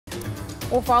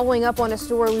Well, following up on a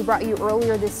story we brought you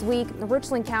earlier this week, the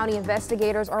Richland County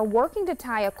investigators are working to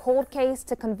tie a cold case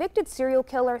to convicted serial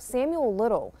killer Sammy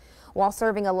Little. While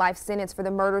serving a life sentence for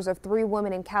the murders of 3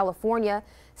 women in California,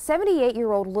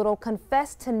 78-year-old Little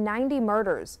confessed to 90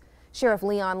 murders. Sheriff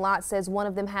Leon Lott says one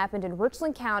of them happened in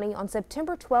Richland County on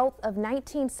September 12th of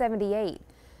 1978.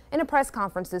 In a press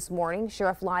conference this morning,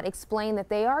 Sheriff Lott explained that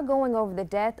they are going over the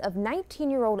death of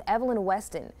 19-year-old Evelyn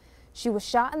Weston. She was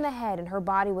shot in the head and her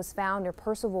body was found near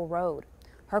Percival Road.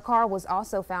 Her car was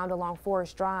also found along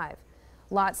Forest Drive.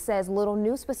 Lott says Little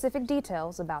knew specific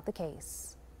details about the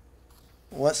case.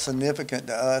 What's significant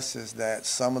to us is that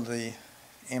some of the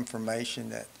information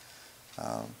that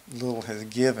Little has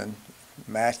given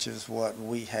matches what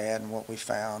we had and what we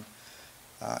found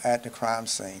at the crime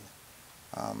scene.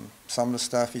 Some of the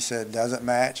stuff he said doesn't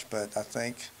match, but I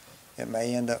think it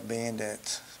may end up being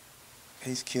that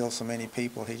he's killed so many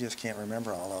people, he just can't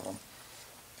remember all of them.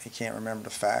 He can't remember the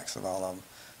facts of all of them.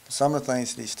 But some of the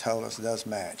things that he's told us does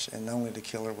match, and only the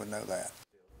killer would know that.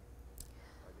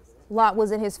 Lott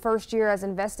was in his first year as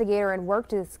investigator and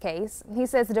worked this case. He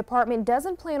says the department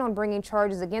doesn't plan on bringing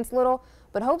charges against Little,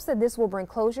 but hopes that this will bring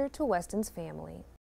closure to Weston's family.